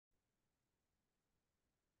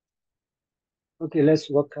Okay, let's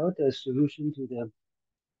work out the solution to the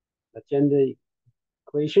Legendre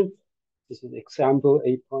equation. This is example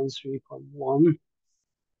 8.3.1.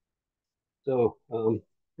 So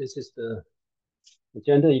this is the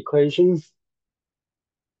Legendre equation.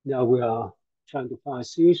 Now we are trying to find a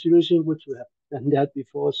series solution, which we have done that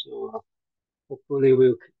before. So hopefully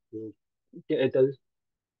we'll get it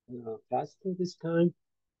faster this time.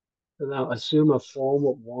 So now assume a form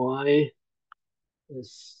of y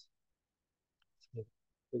is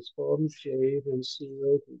this form j from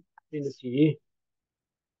 0 to infinity.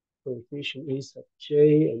 Coefficient e sub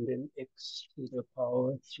j and then x to the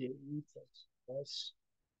power j plus plus.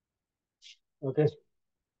 Okay,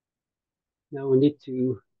 now we need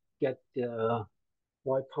to get the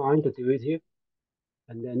y prime, the derivative,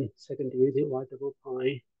 and then second derivative y double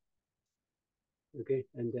prime. Okay,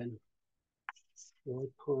 and then y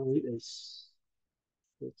prime is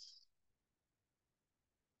this.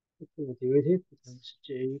 The derivative becomes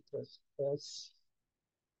j plus s,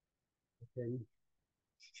 and then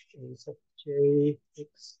a sub j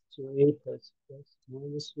x j plus plus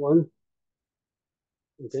minus 1.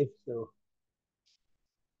 Okay, so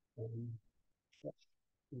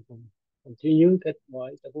we can continue get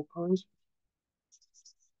y double prime.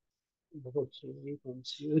 Double j from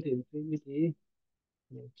 0 to infinity,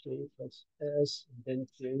 j plus s, and then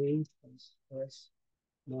j plus s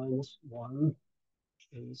minus 1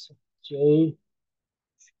 is j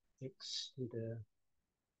x to the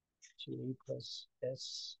j plus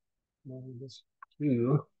s minus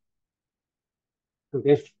 2.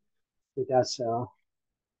 Okay, so that's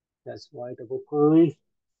y double prime.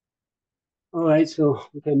 All right, so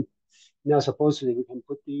we can now supposedly we can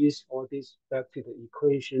put all these back to the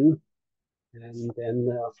equation and then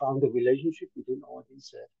found the relationship between all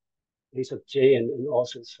these a of j and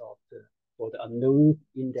also solve for the unknown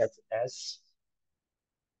index s.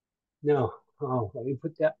 Now, when we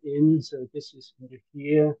put that in, so this is into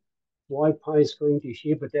here, y pi is going to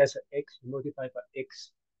here, but there's an x multiplied by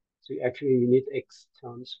x. So actually you need x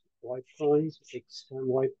times y pi, so x times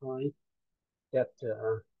y pi. That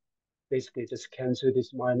basically just cancel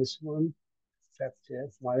this minus 1 factor,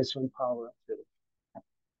 minus 1 power. So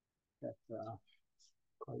that's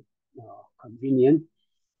quite convenient.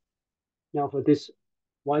 Now for this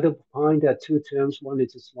y double prime, there are two terms. One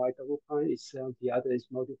is just y double prime itself, the other is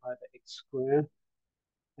multiplied by x squared.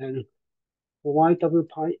 And for y double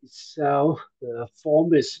prime itself, the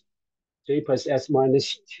form is j plus s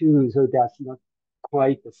minus 2, so that's not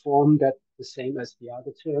quite the form that's the same as the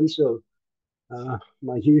other term. So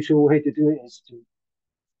my usual way to do it is to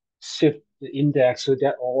shift the index so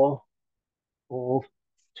that all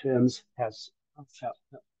terms have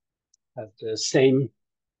the same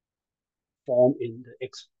form in the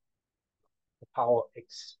x, the power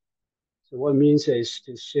x. So what it means is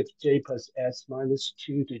to shift j plus s minus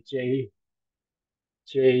 2 to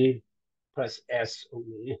j plus s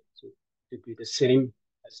only to be the same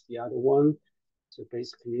as the other one. So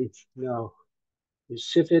basically, now you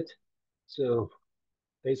shift it. So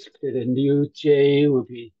basically, the new j will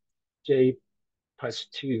be j plus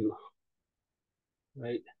 2,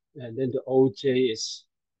 right? And then the old j is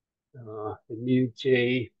the new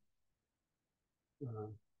j.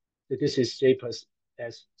 So this is j plus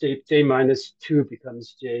s. J minus 2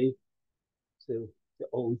 becomes j. So the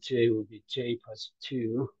old j will be j plus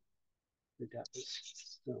 2. So that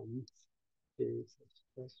is j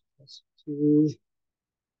plus 2.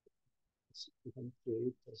 It's become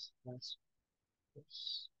j plus plus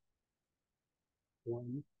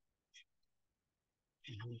 1.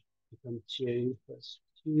 Become j plus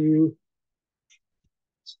 2.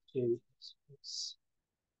 It's j plus plus.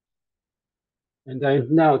 And then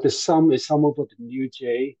now the sum is sum over the new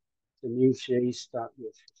j. The new j start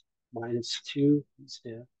with minus 2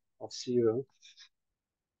 instead of 0.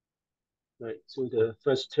 Right, so the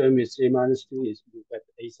first term is j minus 2 is we get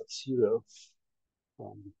a sub 0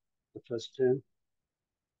 from the first term.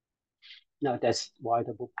 Now that's y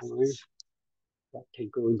double prime. That can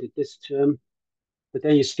go into this term. But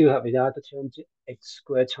then you still have another term, x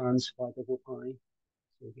squared times y double prime.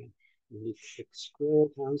 So again, you need x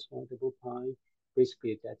squared times y double prime.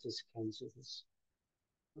 Basically, that just cancels this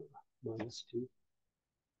minus 2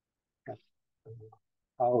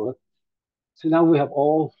 power. So now we have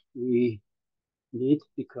all we need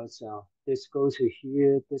because this goes to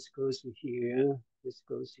here, this goes to here, this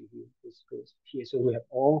goes to here, this goes to here. So we have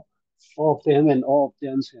all of them, and all of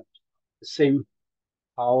them have the same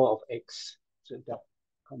power of x. So that's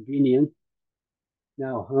convenient.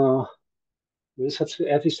 Now we substitute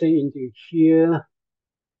everything into here.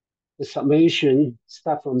 The summation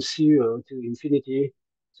start from 0 to infinity.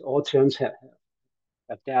 So all terms have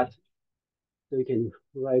that So you can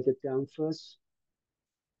write it down first.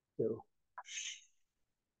 So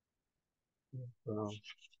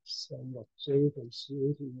sum of j from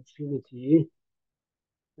 0 to infinity,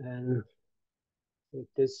 and so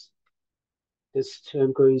this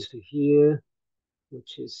term goes to here,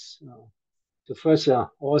 which is the first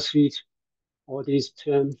all these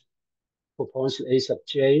terms proportion a sub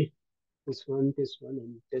j. This one,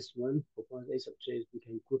 and this one proportion a sub j. We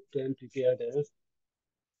can group them together.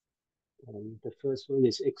 And the first one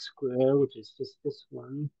is x squared, which is just this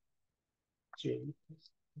one, j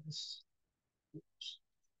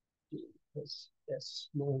plus s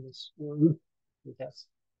minus 1. So that's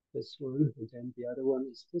this one. And then the other one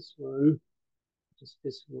is this one, which is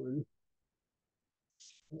this one.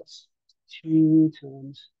 That's 2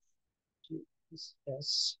 times this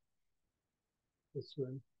s, this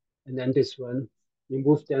one. And then this one, we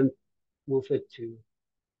move it to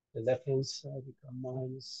the left-hand side, become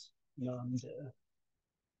minus lambda.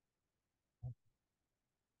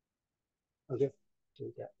 Okay, so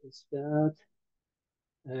that is that.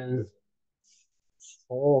 And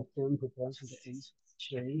all of them proportional to a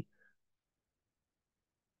j.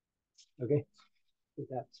 Okay, so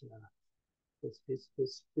that's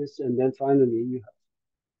this, and then finally you have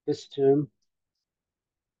this term,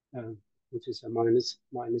 which is a minus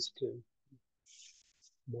term,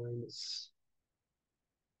 minus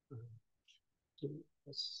 2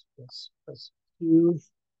 plus 2,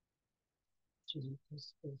 2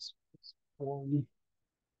 plus s plus 1,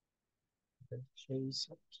 then j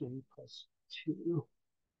sub j plus 2.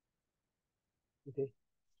 Okay,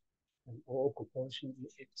 and all proportion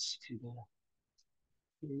x to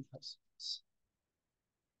the 3 plus x.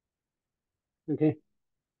 Okay,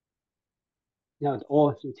 now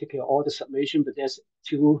you take care of all the summation, but there's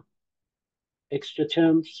 2 extra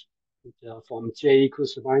terms from j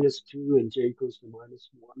equals to minus 2 and j equals to minus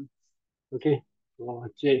 1. Okay, for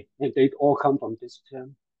j, and they all come from this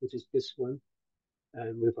term, which is this one,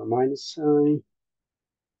 and with a minus sign,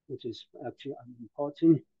 which is actually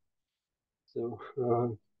unimportant. So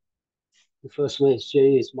the first one is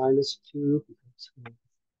j is minus 2, because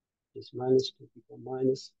it's minus 2 become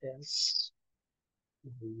minus s,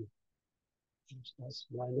 that's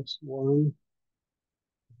minus 1,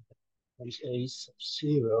 comes a sub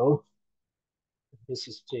 0. This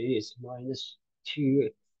is j is minus 2,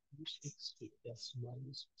 that's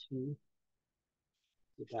minus 2.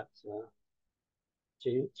 So that's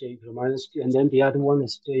j equals to minus 2, and then the other one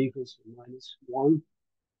is j equals to minus 1.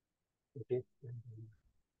 Okay, and then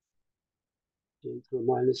j equals to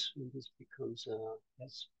minus 1, this becomes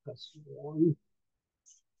s plus 1.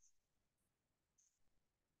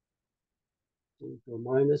 J equals to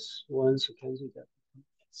minus 1, so cancel that becomes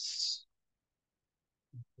s.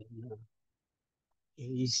 And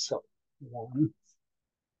a sub 1,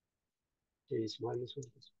 j is minus 1,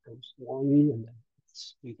 this becomes 1, and then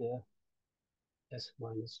it's with the s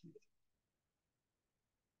minus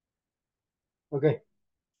 1. Okay,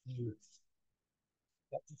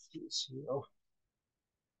 that is 0.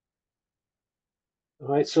 All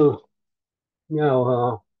right, so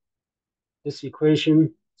now this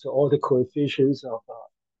equation, so all the coefficients of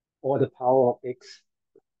all the power of x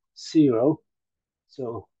 0.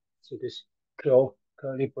 So this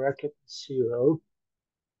curly bracket is 0,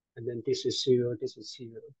 and then this is 0, this is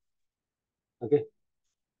 0. Okay.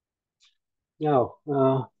 Now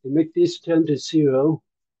to make this turn to 0,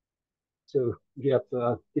 so you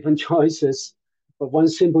have different choices, but one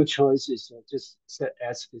simple choice is just set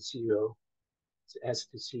s to 0. So s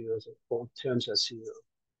to 0, so both terms are 0.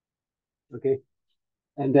 Okay,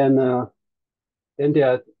 and then there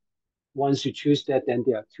are, once you choose that, then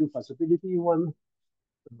there are 2 possibility. One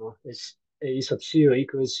is a sub 0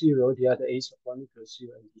 equals 0, the other a sub 1 equals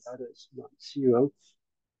 0, and the other is non-zero.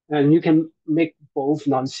 And you can make both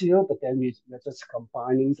non-zero, but then you're just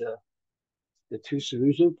combining the 2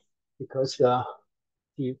 solutions, because the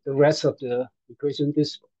rest of the equation,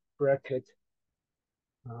 this bracket,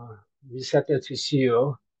 we set that to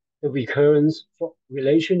 0. The recurrence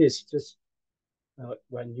relation is just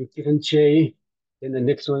when you given j, then the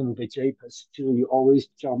next one will be j plus 2. You always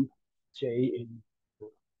jump j in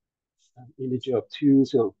integer of 2.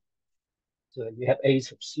 So you have a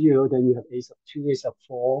sub 0, then you have a sub 2, a sub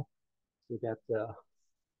 4. So that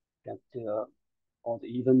all the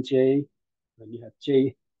even j. When you have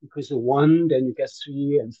j equals to 1, then you get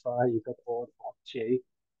 3 and 5. You get all of j.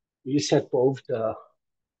 You set both the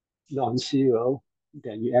non-zero,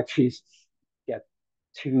 then you actually get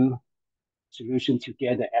 2 solutions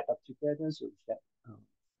together, add up together. So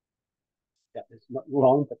that is not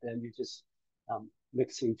wrong, but then you just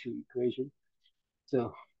mixing 2 equations.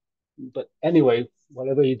 So, but anyway,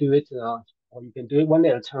 whatever you do it, or you can do it one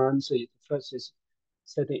at a time. So the first is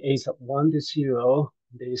setting a sub 1 to 0,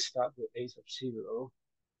 then you start with a sub 0,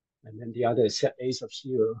 and then the other is set a sub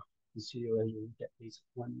 0 to 0, and you get a sub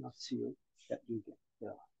 1 not 0, that you get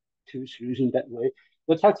the two solutions that way.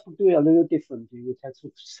 The textbook do it a little different. The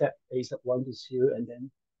textbook set a sub 1 to 0, and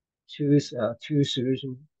then choose two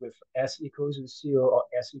solutions with s equals to 0 or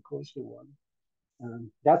s equals to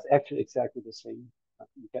 1. That's actually exactly the same.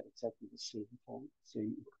 You get exactly the same form,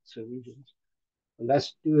 same solutions. But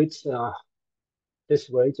let's do it this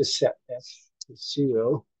way. Just set s to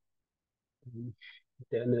 0, and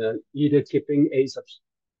then either keeping a sub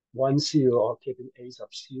 1 0 or keeping a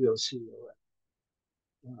sub 0 0.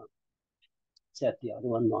 Uh, Set the other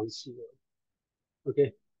one non-zero.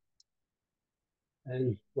 Okay.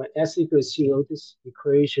 And when s equals 0, this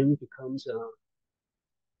equation becomes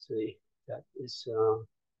say that is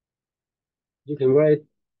you can write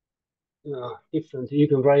different. You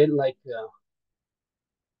can write it like a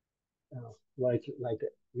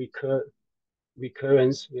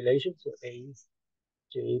recurrence relation. So a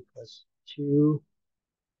j plus 2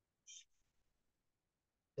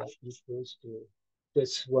 that equals to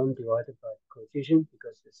this one divided by coefficient,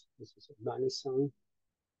 because this is a minus sign.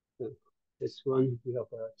 So this one we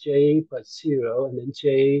have a j plus 0, and then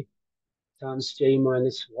j times j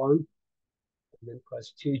minus 1, and then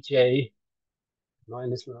plus 2j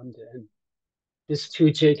minus 1. Then this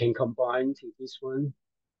 2j can combine to this one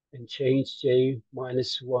and change j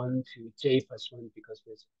minus 1 to j plus 1, because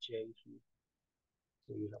there's a j here.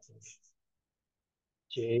 So you have a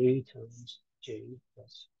j times j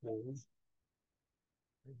plus 1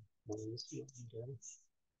 minus 1 there,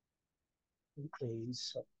 and a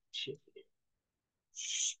sub j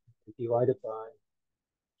divided by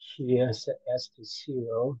here, set s to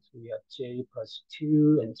 0. So we have j plus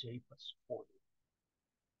 2 and j plus 1.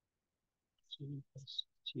 J plus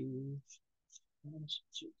 2 minus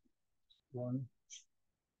j 1.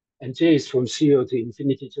 And j is from 0 to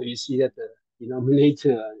infinity. So you see that the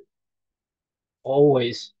denominator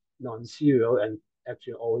always non-zero and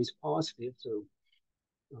actually always positive. So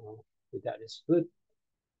that is good.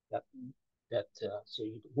 That so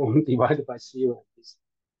you won't divide it by 0.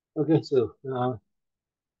 Okay, so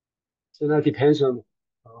so now it depends on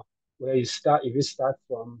where you start. If you start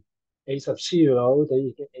from a sub 0, then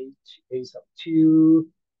you get a sub 2.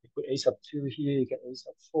 You put a sub 2 here, you get a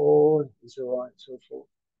sub 4, and so on and so forth.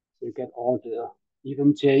 So you get all the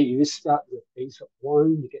even j. If you start with a sub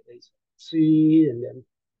 1, you get a sub 3, and then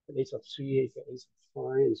a sub 3, you get a sub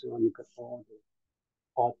 5, and so on. You get all the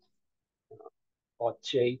odd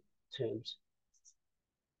j terms.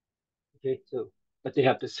 Okay, so but they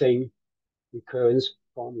have the same recurrence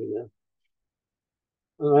formula.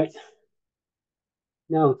 All right.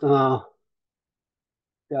 Now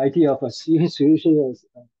the idea of a series solution is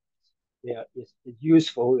is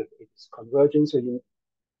useful if it's convergent. So the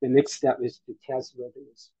next step is to test whether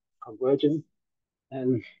it's convergent.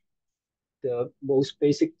 And the most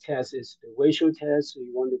basic test is the ratio test. So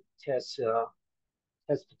you want to test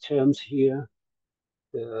test the terms here,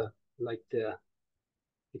 the like the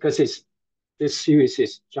because it's this series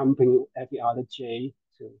is jumping every other j.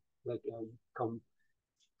 So like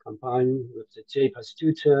combine with the j plus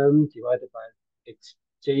 2 term divided by x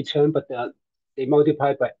j term, but they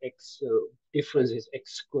multiply by x, so difference is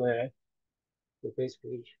x squared. So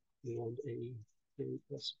basically, we want a j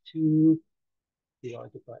plus 2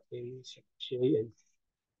 divided by a sub j and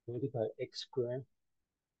divided by x squared.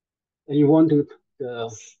 And you want to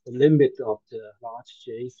the limit of the large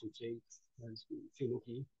j to j equals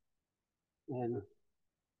infinity. And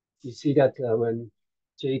you see that when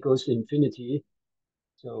j goes to infinity,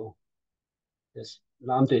 so this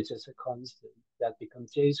lambda is just a constant that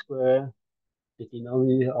becomes j squared. The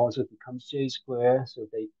denominator also becomes j squared, so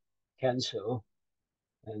they cancel,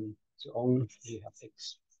 and so on we have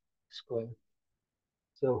x squared.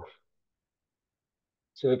 So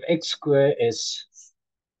if x squared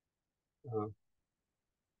uh,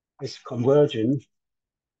 is convergent,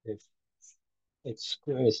 if x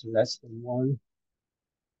squared is less than 1,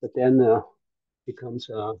 but then becomes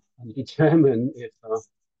undetermined if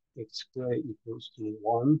x squared equals to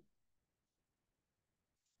 1.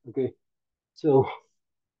 Okay, so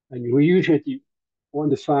and we usually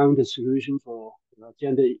want to find the solution for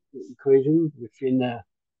gender equation within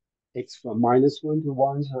x from -1 to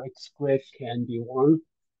 1, so x squared can be 1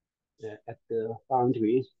 at the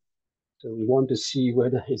boundary. So we want to see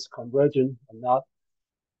whether it's convergent or not.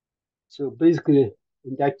 So basically,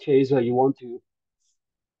 in that case, you want to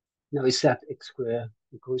now set x squared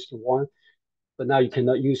equals to 1, but now you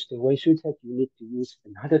cannot use the ratio test. You need to use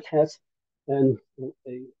another test, and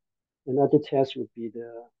another test would be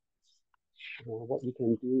what you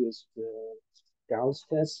can do is the Gauss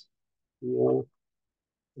test. Here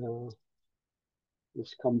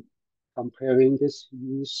is comparing this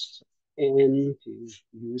use n to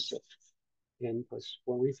use of n plus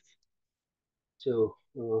 1. So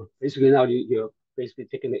basically now you're basically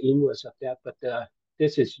taking the inverse of that, but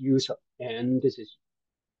this is use of n. This is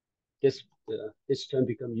this term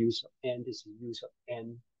becomes use of n. This is use of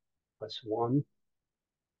n plus 1,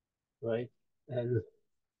 right? And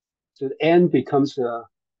so n becomes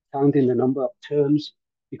counting the number of terms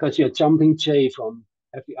because you're jumping j from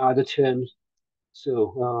every other term.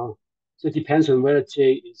 So so it depends on whether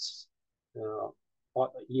j is odd or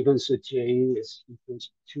even. So j is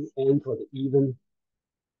equals to n for the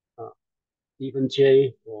uh, even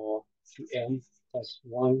j, or to n plus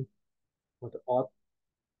 1 for the odd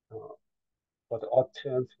uh,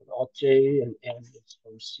 term, for the odd j, and n is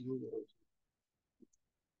from 0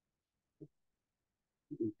 to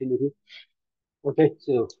infinity. Okay,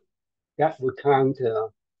 so that would count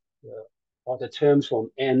all the terms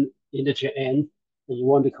from n, integer n, and you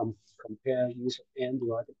want to compare use of n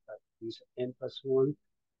divided by use of n plus 1.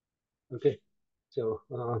 Okay, so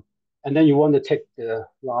and then you want to take the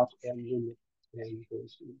large n limit, and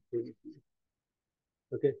goes to infinity.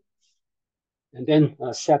 Okay, and then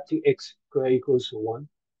set to x squared equals to 1,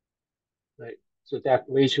 right? So that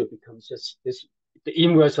ratio becomes just this, the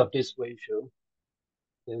inverse of this ratio.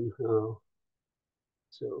 Then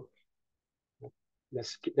so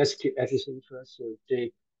let's keep everything first. So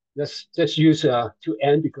let's just use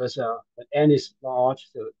 2n because n is large,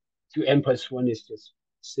 so 2n plus 1 is just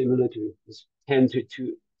similar to this 10 to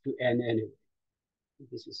 2n anyway.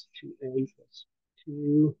 This is 2n plus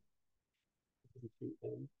 2,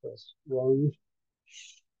 2n plus 1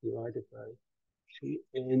 divided by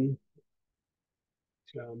 2n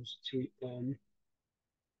times 2n.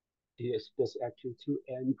 Yes, that's actually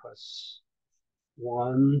 2n plus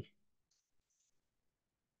 1,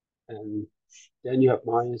 and then you have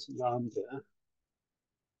minus lambda.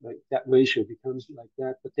 Like that ratio becomes like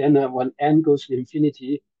that. But then when n goes to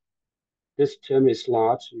infinity, this term is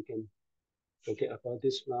large. We can forget about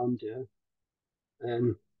this lambda.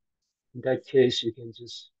 And in that case, you can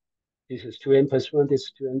just, this is 2n plus 1, this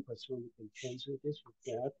is 2n plus 1. You can cancel this with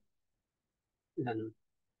that. And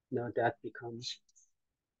now that becomes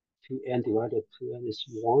 2n divided by 2n is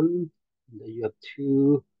 1. And then you have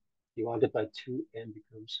 2 divided by 2n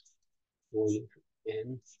becomes 1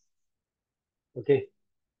 n. Okay.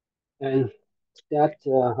 And that,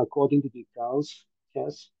 according to the Gauss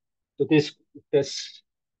test, so this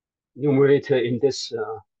numerator in this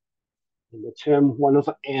in the term 1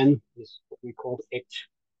 over n is what we call h.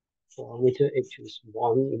 Parameter h is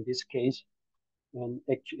 1 in this case, and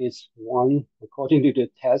h is 1 according to the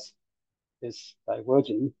test is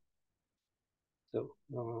divergent. So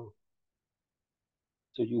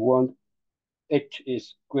so you want h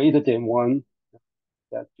is greater than 1,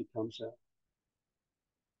 that becomes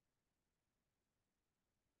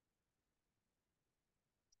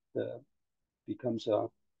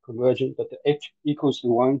convergent, but the h equals to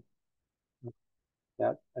 1,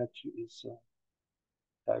 that actually is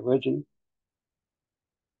divergent.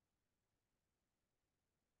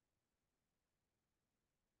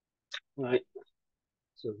 Right,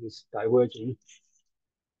 so it's divergent.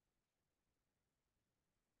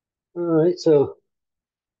 All right, so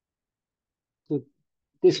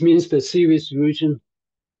this means the series solution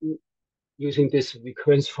using this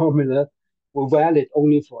recurrence formula will valid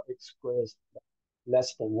only for x squared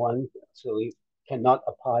less than 1. So you cannot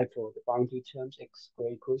apply for the boundary terms x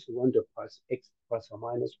squared equals to 1 to plus x plus or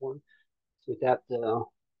minus 1. So that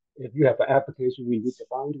if you have an application with the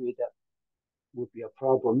boundary, that would be a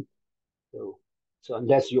problem. So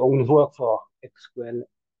unless you only work for x squared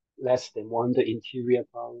less than 1, the interior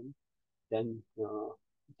problem, then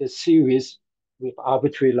the series with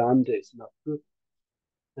arbitrary lambda is not good.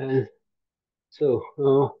 And so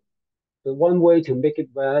the one way to make it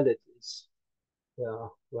valid is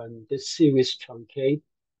when this series truncate,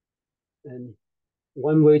 and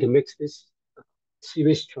one way to make this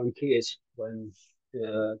series truncate is when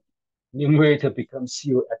the numerator becomes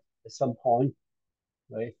 0 at some point,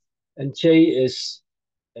 right? And j is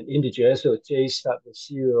an integer, so j starts with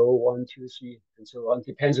 0, 1, 2, 3, and so on,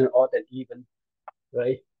 depends on odd and even,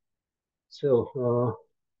 right? So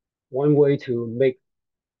one way to make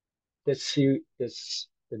the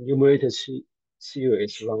numerator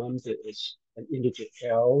series lambda is an integer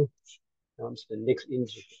L times the next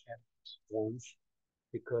integer L is 1,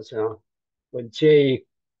 because when j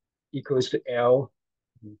equals to L,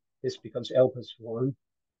 this becomes L plus 1,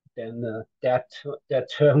 then that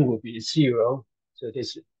term will be 0. So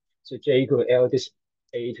j equal L, this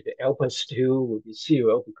a to the L plus 2 will be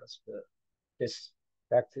 0 because this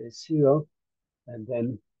factor is 0. And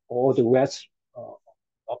then all the rest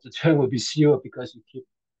of the term will be 0 because you keep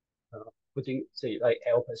putting, say, like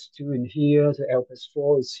L plus 2 in here, so L plus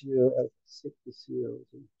 4 is 0, L plus 6 is 0.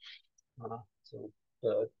 So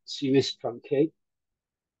the series truncate,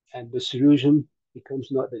 and the solution becomes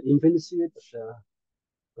not an infinite series,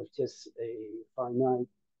 but just a finite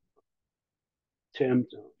term,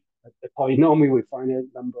 a polynomial with finite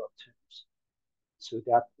number of terms. So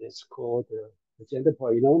that is called the Legendre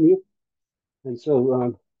polynomial. And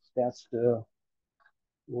so that's the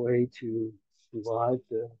way to derive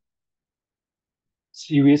the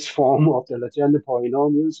series form of the Legendre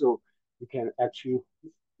polynomial. So you can actually,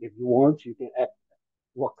 if you want, you can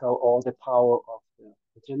work out all the power of the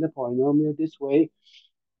Legendre polynomial this way,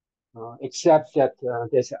 except that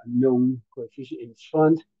there's an unknown coefficient in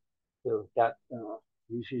front. So that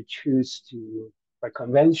you should choose to, by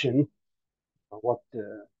convention, what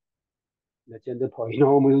the Legendre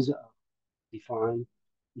polynomials are defined.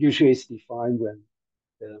 Usually it's defined when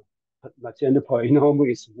the Legendre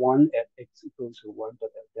polynomial is 1 at x equals to 1, but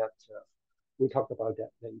that we'll talk about that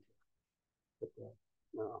later.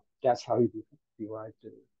 But that's how you derive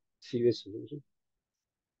the series solution.